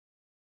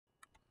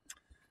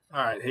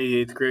All right, hey,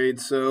 eighth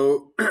grade.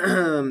 So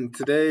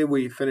today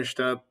we finished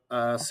up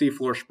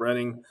seafloor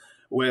spreading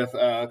with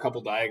a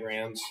couple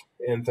diagrams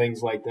and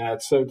things like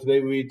that. So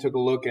today we took a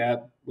look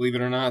at, believe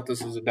it or not,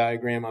 this is a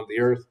diagram of the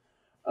Earth.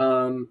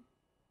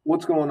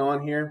 What's going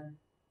on here?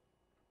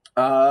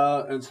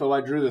 And so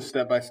I drew this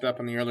step by step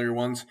on the earlier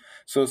ones.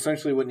 So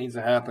essentially, what needs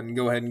to happen?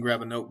 Go ahead and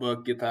grab a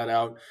notebook, get that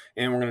out,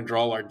 and we're going to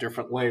draw our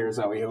different layers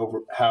that we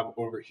have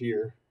over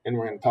here, and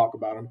we're going to talk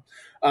about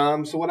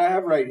them. So what I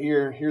have right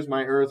here, here's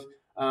my Earth.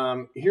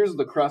 Here's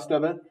the crust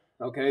of it.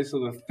 Okay, so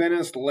the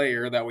thinnest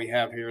layer that we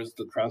have here is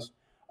the crust.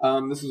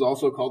 This is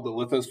also called the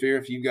lithosphere.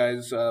 If you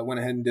guys went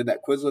ahead and did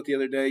that Quizlet the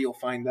other day, you'll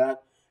find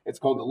that it's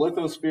called the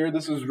lithosphere.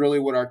 This is really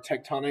what our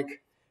tectonic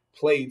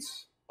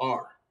plates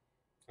are.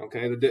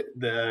 Okay,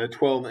 the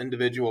 12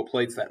 individual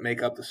plates that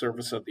make up the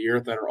surface of the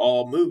Earth that are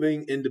all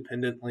moving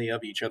independently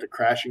of each other,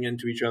 crashing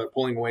into each other,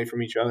 pulling away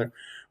from each other,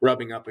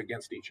 rubbing up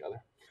against each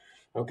other.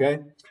 Okay,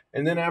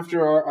 and then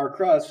after our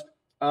crust,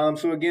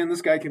 so again,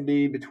 this guy can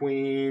be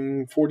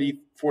between 40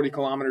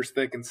 kilometers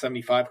thick and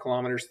 75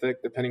 kilometers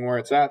thick, depending where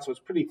it's at, so it's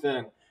pretty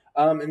thin.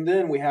 And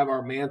then we have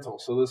our mantle.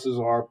 So this is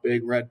our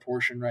big red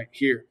portion right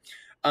here.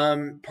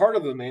 Part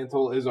of the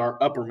mantle is our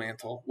upper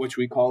mantle, which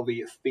we call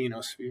the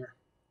asthenosphere.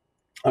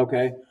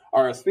 Okay,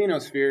 our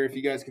asthenosphere, if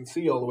you guys can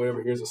see all the way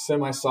over here, is a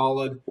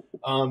semi-solid.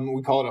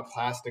 We call it a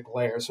plastic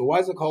layer. So why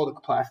is it called a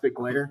plastic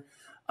layer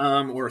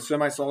or a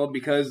semi-solid?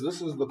 Because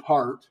this is the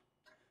part.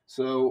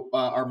 So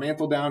our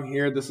mantle down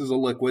here, this is a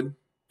liquid.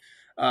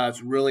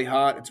 It's really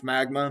hot. It's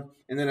magma.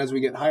 And then as we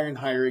get higher and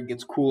higher, it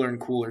gets cooler and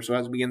cooler. So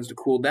as it begins to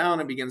cool down,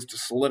 it begins to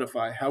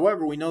solidify.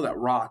 However, we know that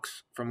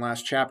rocks from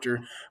last chapter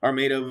are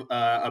made of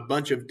a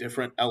bunch of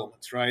different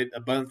elements, right?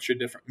 A bunch of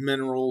different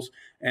minerals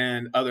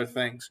and other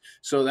things.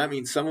 So that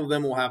means some of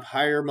them will have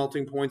higher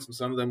melting points and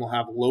some of them will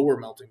have lower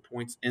melting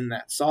points in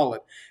that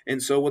solid.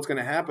 And so what's going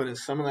to happen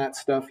is some of that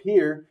stuff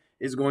here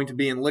is going to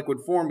be in liquid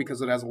form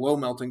because it has a low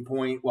melting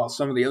point, while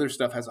some of the other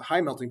stuff has a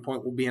high melting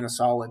point, will be in a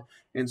solid.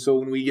 And so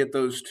when we get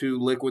those two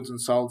liquids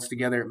and solids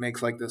together, it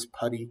makes like this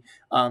putty,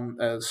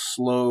 a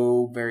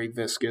slow, very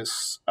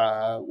viscous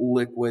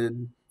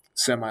liquid,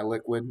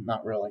 semi-liquid,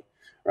 not really,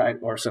 right?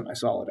 Or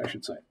semi-solid, I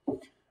should say.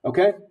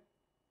 Okay?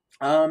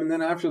 And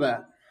then after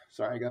that,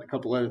 sorry, I got a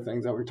couple other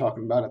things that we were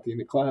talking about at the end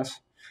of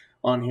class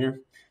on here.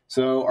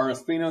 So our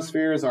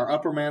asthenosphere is our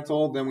upper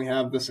mantle. Then we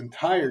have this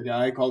entire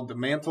guy called the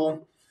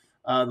mantle.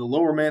 The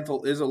lower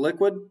mantle is a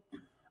liquid,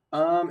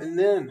 and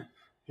then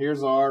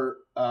here's our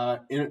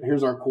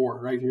core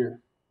right here.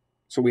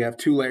 So we have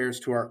two layers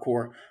to our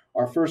core.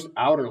 Our first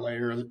outer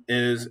layer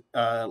is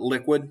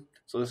liquid,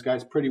 so this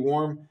guy's pretty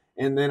warm,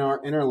 and then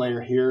our inner layer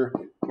here,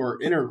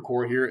 or inner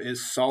core here,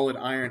 is solid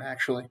iron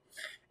actually.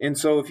 And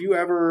so if you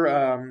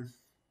ever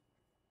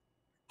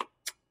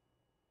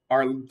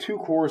our two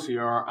cores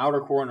here, our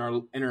outer core and our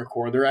inner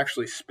core, they're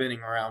actually spinning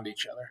around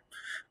each other.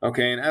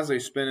 Okay, and as they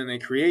spin and they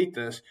create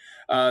this,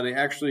 they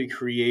actually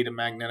create a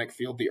magnetic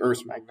field, the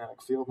Earth's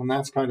magnetic field, and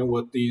that's kind of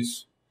what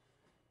these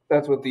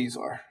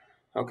are.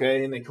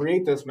 Okay, and they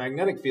create this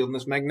magnetic field, and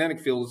this magnetic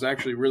field is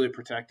actually really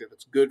protective.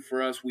 It's good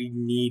for us. We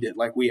need it.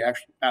 Like, we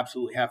actually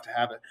absolutely have to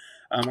have it.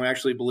 We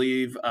actually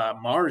believe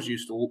Mars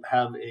used to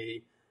have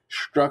a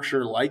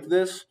structure like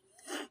this.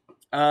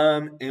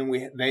 And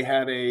they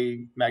had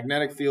a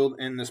magnetic field,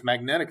 and this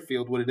magnetic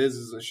field, what it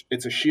is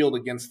it's a shield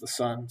against the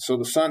sun. So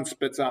the sun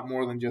spits out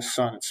more than just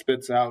sun. It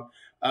spits out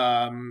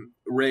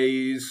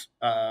rays,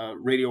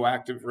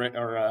 radioactive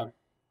or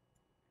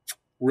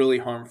really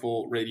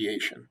harmful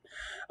radiation.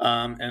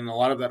 And a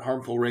lot of that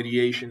harmful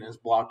radiation is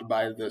blocked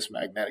by this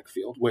magnetic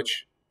field,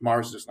 which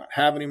Mars does not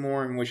have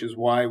anymore, and which is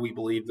why we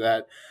believe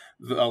that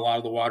a lot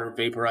of the water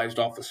vaporized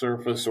off the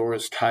surface or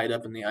is tied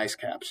up in the ice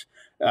caps.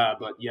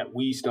 But yet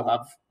we still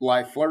have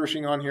life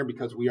flourishing on here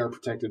because we are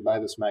protected by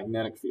this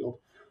magnetic field.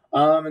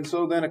 And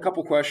so then a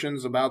couple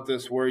questions about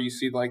this, where you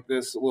see like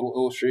this little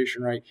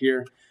illustration right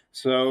here.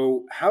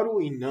 So how do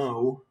we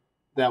know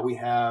that we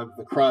have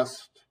the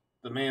crust,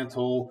 the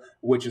mantle,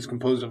 which is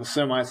composed of a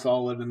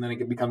semi-solid, and then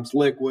it becomes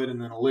liquid,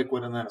 and then a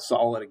liquid, and then a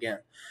solid again?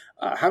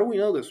 How do we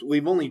know this?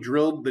 We've only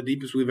drilled, the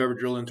deepest we've ever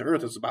drilled into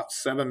Earth is about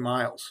 7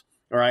 miles,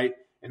 all right?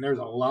 And there's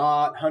a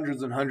lot,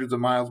 hundreds and hundreds of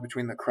miles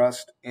between the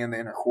crust and the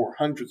inner core,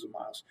 hundreds of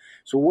miles.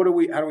 So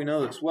how do we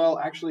know this? Well,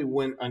 actually,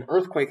 when an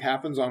earthquake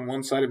happens on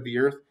one side of the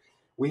Earth,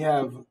 we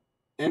have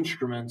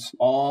instruments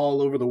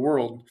all over the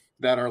world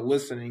that are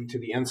listening to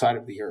the inside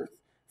of the Earth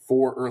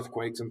for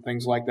earthquakes and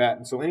things like that.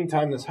 And so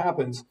anytime this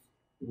happens,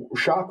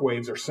 shock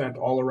waves are sent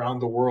all around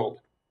the world.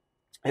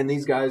 And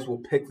these guys will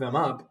pick them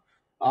up,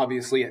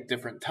 obviously, at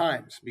different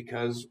times,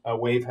 because a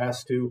wave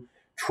has to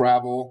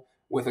travel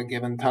with a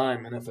given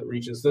time. And if it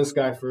reaches this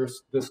guy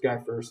first, this guy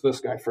first, this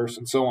guy first,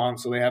 and so on.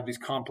 So they have these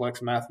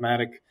complex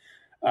mathematic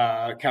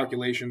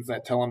calculations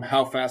that tell them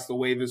how fast the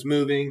wave is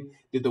moving.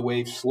 Did the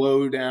wave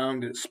slow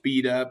down? Did it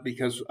speed up?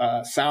 Because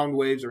sound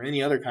waves or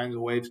any other kinds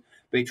of waves,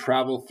 they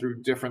travel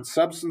through different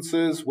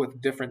substances with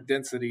different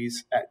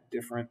densities at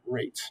different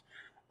rates.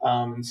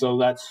 So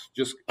that's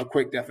just a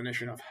quick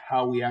definition of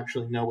how we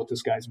actually know what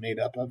this guy's made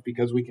up of,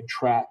 because we can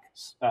track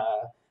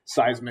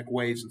seismic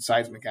waves and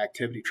seismic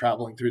activity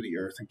traveling through the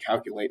Earth and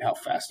calculate how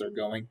fast they're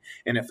going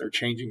and if they're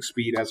changing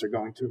speed as they're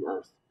going through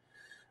Earth.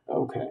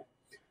 Okay,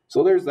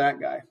 so there's that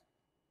guy.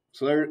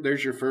 So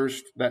there's your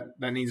first that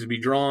needs to be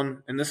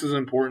drawn, and this is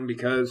important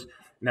because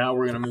now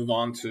we're going to move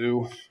on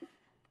to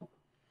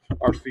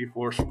our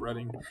seafloor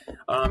spreading,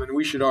 and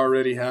we should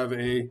already have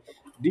a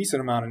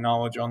decent amount of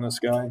knowledge on this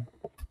guy,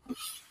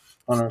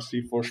 on our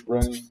seafloor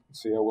spreading.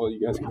 Let's see how well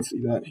you guys can see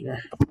that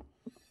here.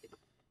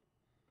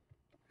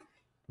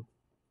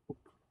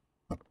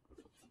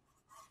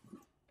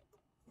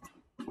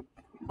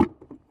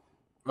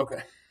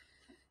 Okay.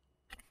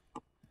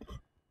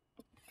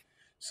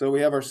 So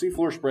we have our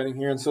seafloor spreading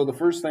here, and so the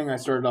first thing I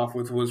started off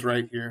with was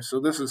right here. So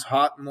this is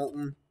hot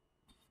molten.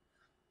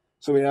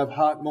 So we have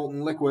hot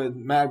molten liquid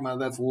magma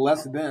that's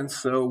less dense.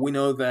 So we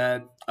know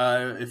that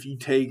if you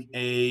take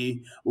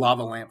a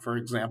lava lamp, for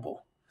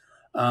example,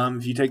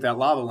 if you take that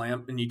lava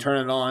lamp and you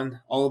turn it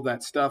on, all of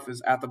that stuff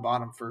is at the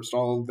bottom first,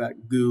 all of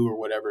that goo or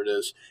whatever it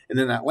is. And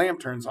then that lamp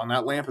turns on.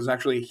 That lamp is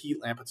actually a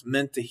heat lamp. It's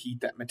meant to heat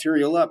that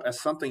material up. As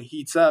something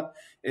heats up,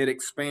 it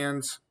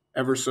expands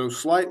ever so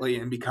slightly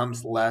and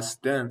becomes less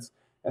dense.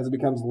 As it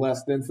becomes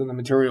less dense than the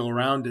material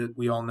around it,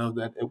 we all know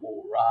that it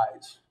will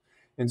rise.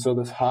 And so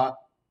this hot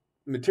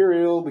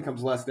material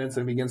becomes less dense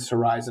and begins to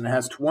rise. And it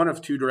has one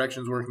of two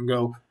directions where it can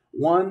go.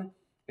 One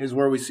is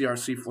where we see our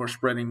seafloor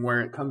spreading,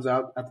 where it comes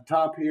out at the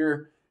top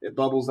here, it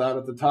bubbles out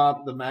at the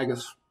top, the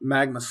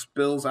magma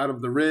spills out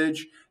of the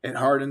ridge, it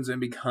hardens and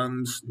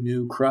becomes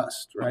new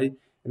crust, right?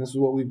 And this is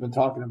what we've been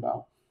talking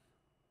about.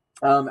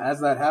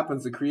 As that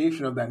happens, the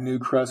creation of that new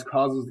crust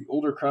causes the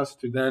older crust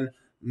to then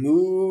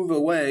move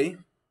away,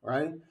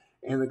 right?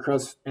 And the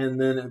crust, and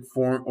then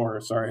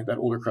that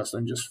older crust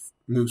then just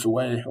moves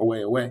away.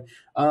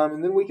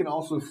 And then we can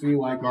also see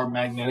like our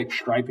magnetic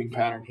striping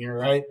pattern here,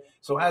 right?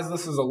 So as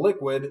this is a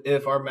liquid,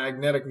 if our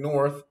magnetic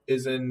north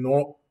is in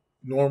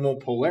normal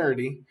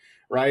polarity,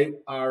 right,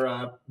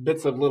 our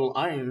bits of little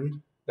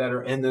iron that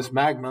are in this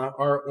magma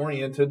are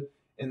oriented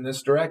in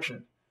this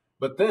direction.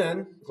 But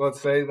then,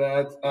 let's say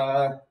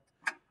that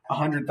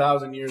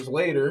 100,000 years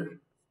later,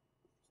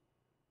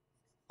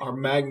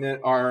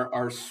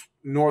 our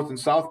north and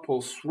south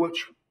poles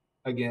switch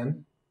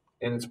again,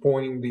 and it's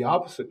pointing the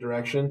opposite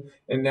direction.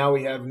 And now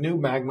we have new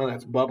magma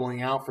that's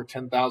bubbling out for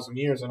 10,000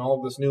 years. And all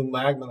of this new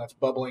magma that's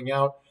bubbling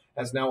out,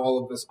 as now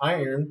all of this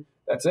iron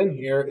that's in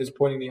here is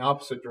pointing the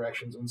opposite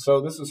directions. And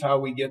so this is how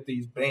we get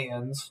these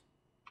bands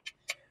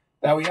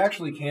that we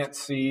actually can't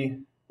see.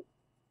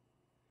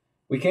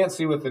 We can't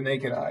see with the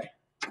naked eye.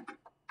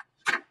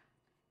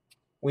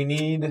 We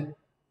need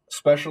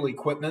special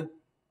equipment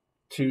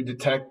to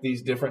detect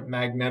these different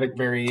magnetic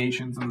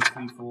variations in the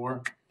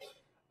seafloor.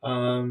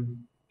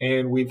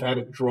 And we've had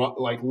it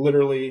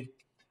literally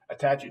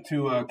attach it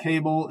to a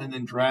cable and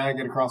then drag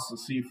it across the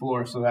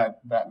seafloor so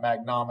that that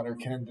magnometer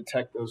can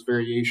detect those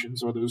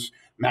variations or those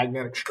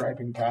magnetic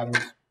striping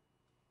patterns.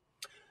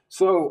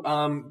 So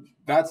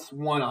that's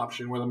one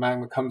option where the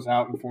magma comes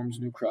out and forms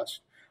new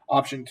crust.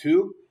 Option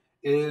two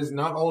is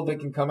not all of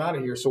it can come out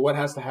of here. So what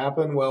has to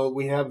happen? Well,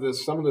 we have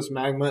some of this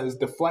magma is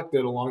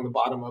deflected along the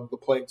bottom of the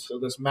plate. So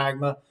this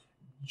magma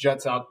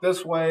jets out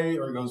this way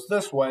or goes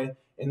this way.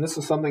 And this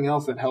is something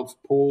else that helps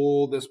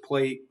pull this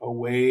plate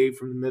away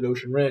from the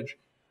mid-ocean ridge.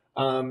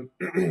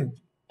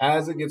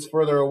 As it gets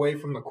further away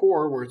from the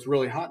core, where it's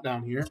really hot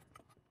down here,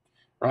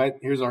 right?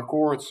 Here's our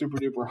core. It's super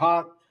duper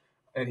hot.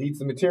 It heats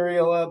the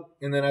material up.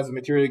 And then as the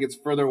material gets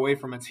further away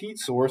from its heat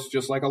source,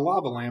 just like a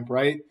lava lamp,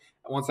 right?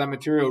 Once that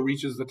material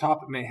reaches the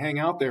top, it may hang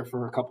out there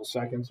for a couple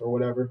seconds or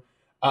whatever.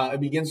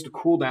 It begins to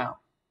cool down.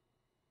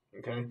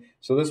 Okay,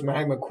 so this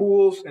magma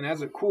cools, and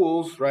as it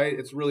cools, right,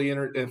 it's really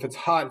if it's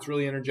hot, it's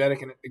really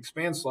energetic and it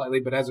expands slightly.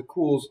 But as it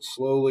cools, it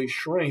slowly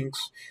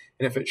shrinks,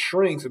 and if it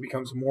shrinks, it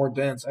becomes more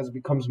dense. As it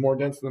becomes more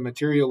dense than the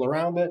material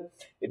around it,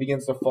 it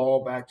begins to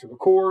fall back to the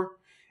core,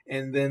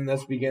 and then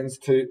this begins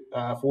to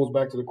falls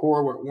back to the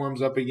core where it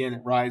warms up again.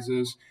 It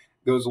rises,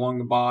 goes along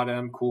the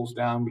bottom, cools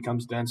down,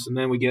 becomes dense, and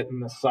then we get in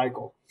the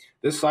cycle.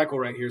 This cycle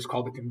right here is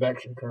called the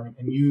convection current,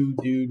 and you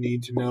do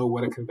need to know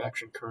what a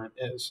convection current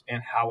is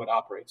and how it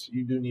operates.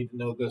 You do need to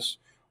know this,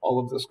 all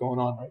of this going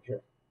on right here.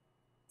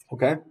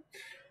 Okay?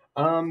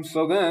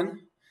 So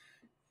then,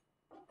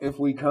 if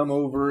we come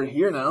over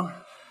here now,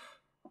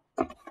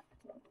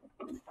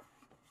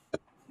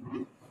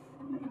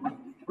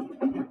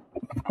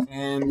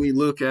 and we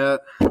look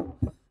at,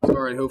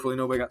 sorry, hopefully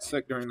nobody got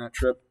sick during that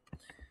trip.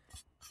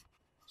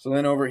 So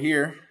then over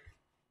here,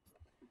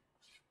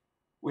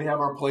 we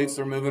have our plates.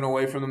 They're moving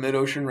away from the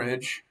mid-ocean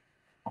ridge.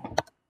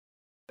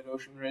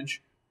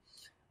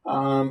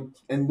 And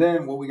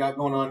then what we got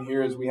going on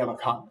here is we have a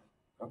continent,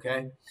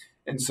 okay?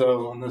 And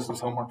so, and this is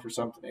homework for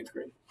 7th and 8th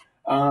grade.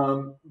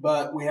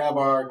 But we have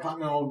our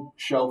continental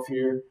shelf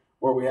here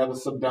where we have a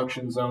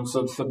subduction zone.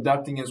 So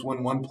subducting is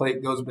when one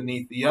plate goes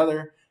beneath the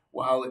other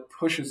while it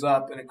pushes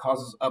up and it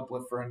causes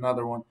uplift for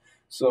another one.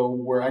 So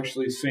we're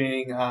actually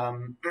seeing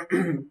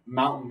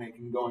mountain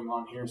making going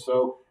on here.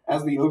 So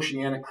as the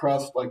oceanic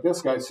crust, like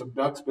this guy,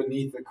 subducts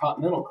beneath the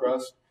continental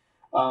crust,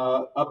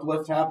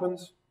 uplift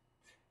happens.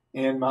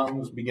 and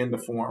mountains begin to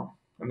form.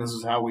 And this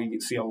is how we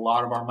see a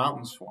lot of our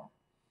mountains form.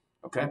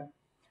 Okay?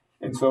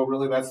 And so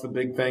really that's the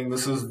big thing.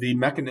 This is the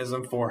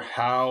mechanism for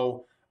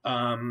how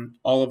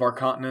all of our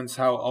continents,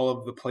 how all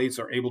of the plates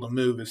are able to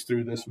move is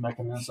through this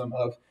mechanism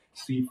of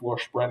seafloor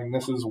spreading.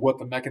 This is what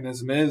the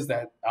mechanism is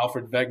that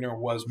Alfred Wegener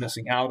was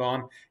missing out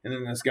on. And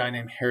then this guy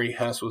named Harry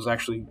Hess was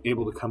actually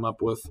able to come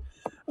up with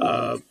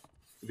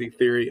the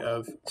theory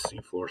of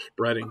seafloor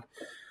spreading.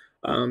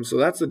 So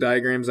that's the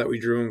diagrams that we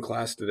drew in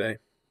class today.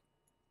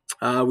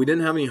 We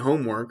didn't have any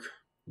homework,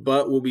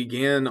 but we'll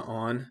begin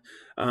on.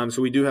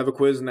 So we do have a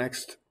quiz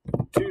next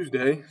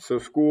Tuesday. So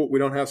we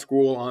don't have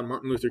school on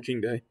Martin Luther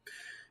King Day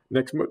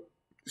next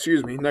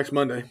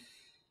Monday.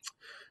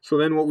 So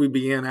then what we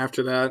began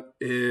after that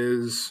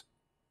is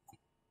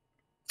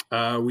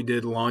we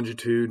did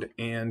longitude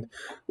and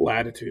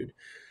latitude.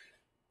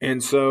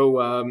 And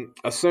so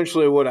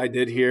essentially what I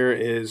did here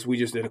is we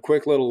just did a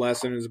quick little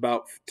lesson. It was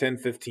about 10,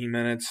 15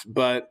 minutes.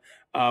 But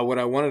what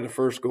I wanted to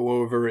first go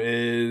over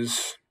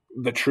is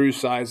the true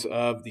size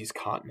of these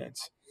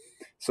continents.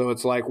 So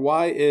it's like,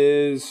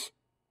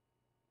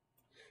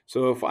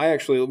 so if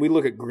we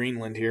look at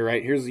Greenland here,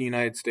 right? Here's the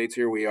United States,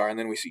 here we are, and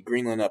then we see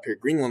Greenland up here.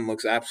 Greenland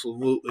looks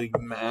absolutely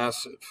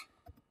massive,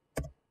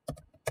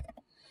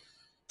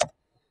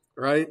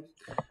 right?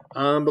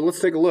 But let's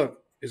take a look.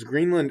 Is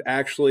Greenland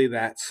actually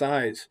that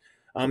size?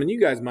 And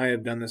you guys might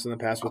have done this in the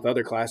past with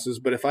other classes,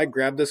 but if I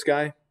grab this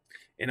guy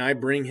and I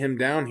bring him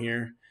down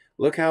here,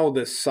 look how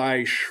the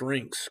size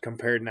shrinks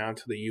compared now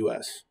to the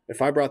U.S.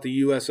 If I brought the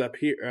U.S. up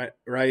here,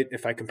 right,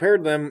 if I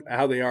compared them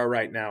how they are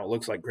right now, it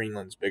looks like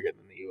Greenland's bigger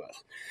than the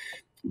U.S.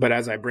 But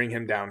as I bring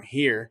him down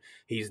here,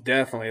 he's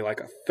definitely like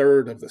a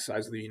third of the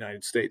size of the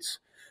United States.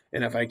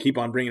 And if I keep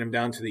on bringing him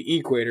down to the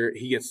equator,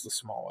 he gets the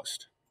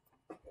smallest.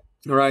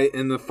 Right,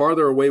 and the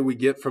farther away we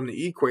get from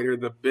the equator,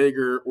 the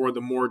bigger or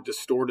the more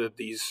distorted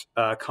these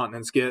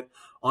continents get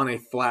on a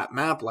flat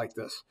map like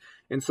this.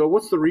 And so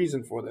what's the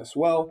reason for this?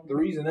 Well, the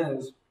reason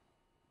is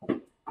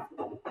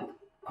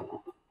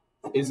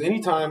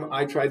anytime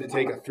I try to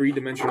take a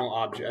three-dimensional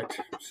object,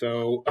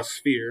 so a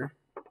sphere,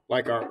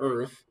 like our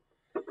Earth,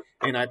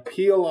 and I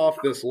peel off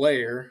this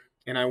layer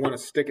and I want to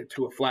stick it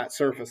to a flat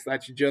surface,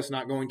 that's just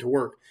not going to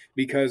work,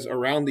 because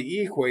around the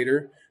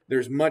equator,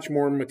 there's much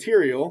more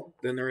material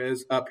than there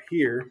is up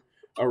here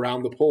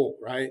around the pole,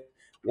 right?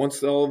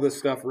 Once all of this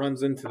stuff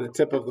runs into the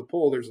tip of the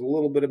pole, there's a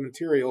little bit of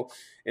material.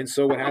 And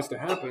so what has to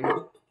happen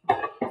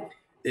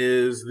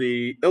is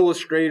the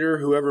illustrator,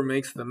 whoever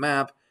makes the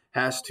map,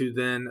 has to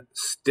then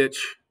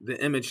stitch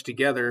the image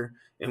together.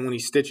 And when he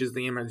stitches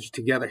the image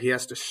together, he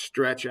has to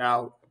stretch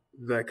out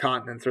the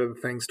continents or the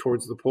things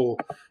towards the pole.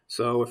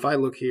 So if I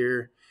look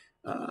here,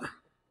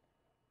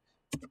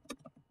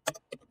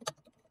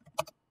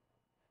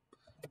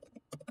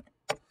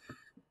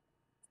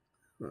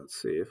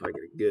 let's see if I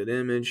get a good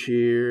image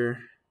here.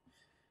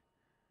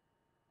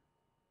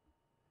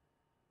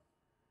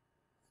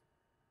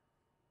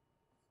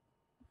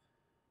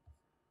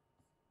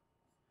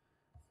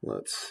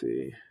 Let's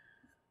see.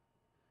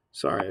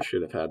 Sorry, I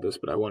should have had this,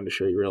 but I wanted to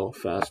show you real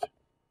fast.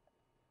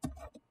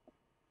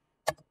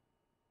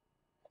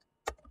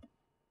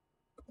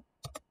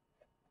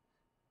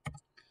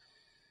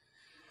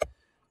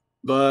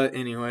 But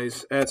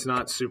anyways, that's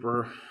not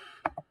super,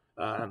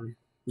 you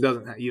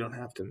don't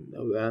have to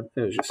know that.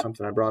 It was just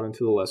something I brought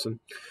into the lesson.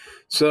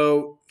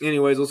 So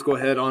anyways, let's go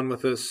ahead on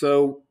with this.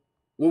 So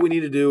what we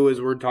need to do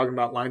is we're talking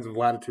about lines of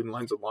latitude and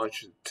lines of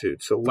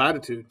longitude. So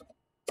latitude.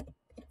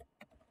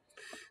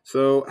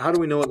 So how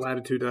do we know what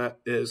latitude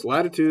is?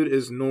 Latitude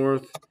is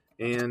north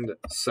and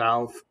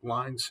south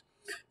lines.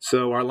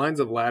 So our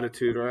lines of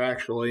latitude are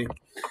actually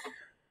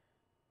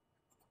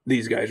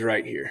these guys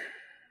right here.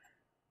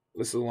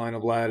 This is a line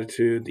of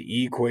latitude.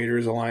 The equator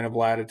is a line of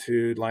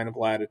latitude, line of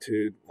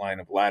latitude, line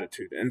of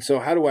latitude. And so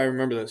how do I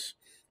remember this?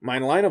 My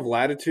line of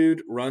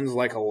latitude runs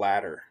like a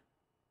ladder.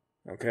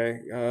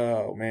 Okay?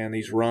 Oh, man,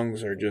 these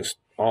rungs are just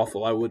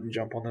awful. I wouldn't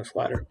jump on this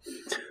ladder.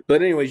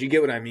 But anyways, you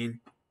get what I mean.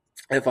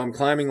 If I'm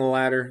climbing a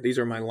ladder, these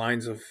are my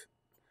lines of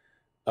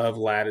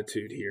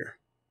latitude here.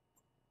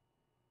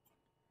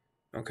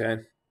 Okay?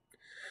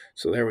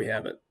 So there we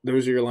have it.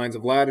 Those are your lines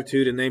of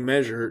latitude, and they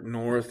measure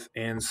north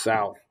and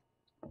south.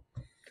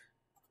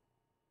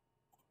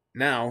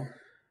 Now,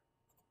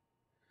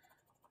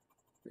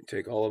 let me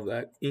take all of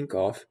that ink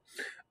off.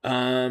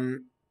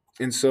 And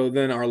so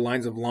then our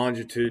lines of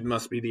longitude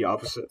must be the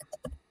opposite.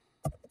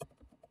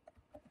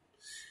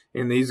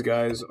 And these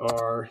guys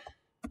are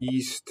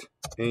east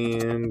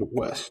and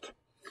west.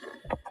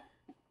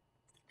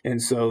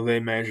 And so they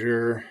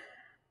measure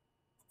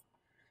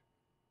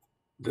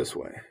this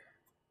way.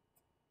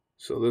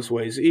 So this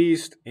way is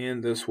east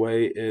and this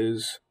way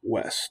is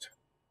west.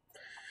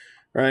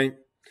 Right?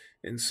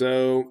 And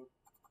so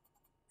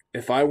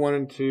if I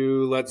wanted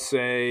to, let's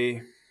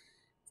say,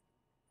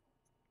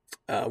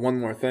 one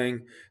more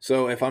thing.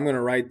 So if I'm going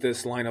to write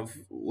this line of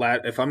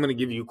if I'm going to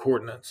give you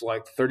coordinates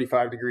like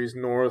 35 degrees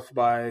north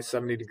by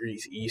 70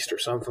 degrees east or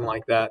something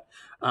like that,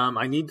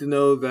 I need to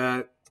know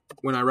that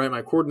when I write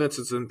my coordinates,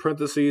 it's in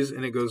parentheses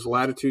and it goes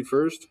latitude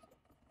first.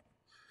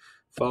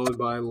 followed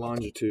by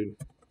longitude.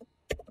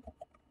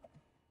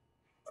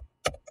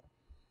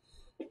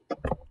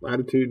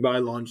 Latitude by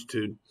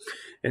longitude.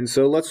 And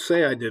so let's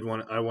say I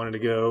wanted to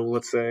go,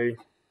 let's say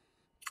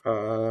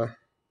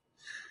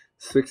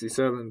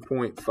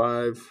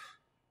 67.5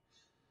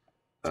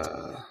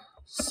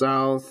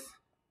 south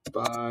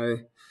by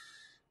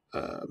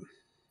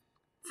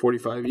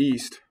 45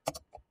 east,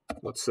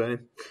 let's say. If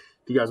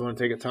you guys want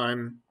to take a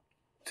time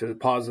to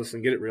pause this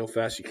and get it real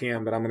fast, you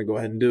can, but I'm going to go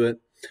ahead and do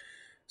it.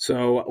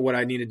 So what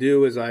I need to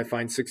do is I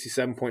find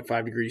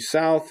 67.5 degrees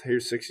south.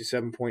 Here's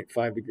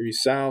 67.5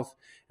 degrees south.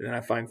 And then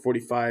I find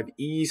 45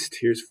 east.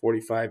 Here's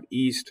 45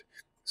 east.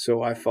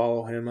 So I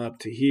follow him up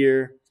to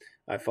here.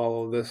 I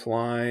follow this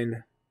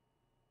line.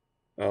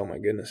 Oh, my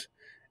goodness.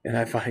 And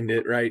I find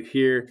it right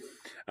here.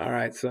 All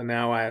right, so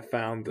now I have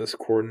found this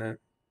coordinate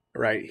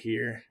right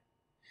here.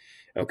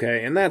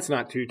 Okay, and that's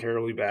not too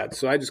terribly bad.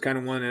 So I just kind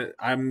of want to,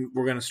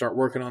 we're going to start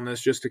working on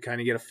this just to kind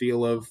of get a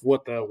feel of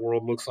what the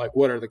world looks like,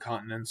 what are the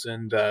continents,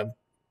 and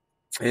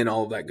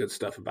all of that good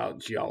stuff about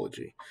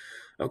geology.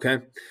 Okay,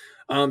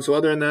 so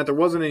other than that, there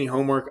wasn't any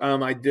homework.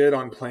 I did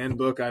on Plan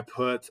Book, I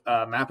put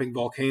mapping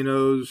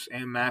volcanoes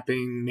and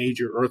mapping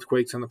major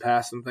earthquakes in the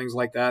past and things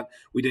like that.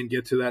 We didn't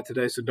get to that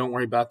today, so don't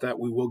worry about that.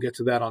 We will get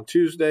to that on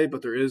Tuesday,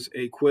 but there is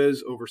a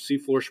quiz over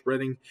seafloor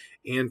spreading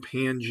and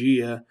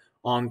Pangea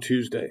on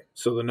Tuesday.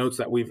 So the notes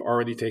that we've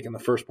already taken, the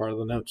first part of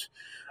the notes.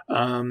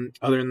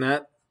 Other than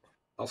that,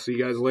 I'll see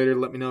you guys later.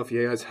 Let me know if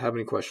you guys have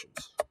any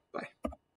questions. Bye.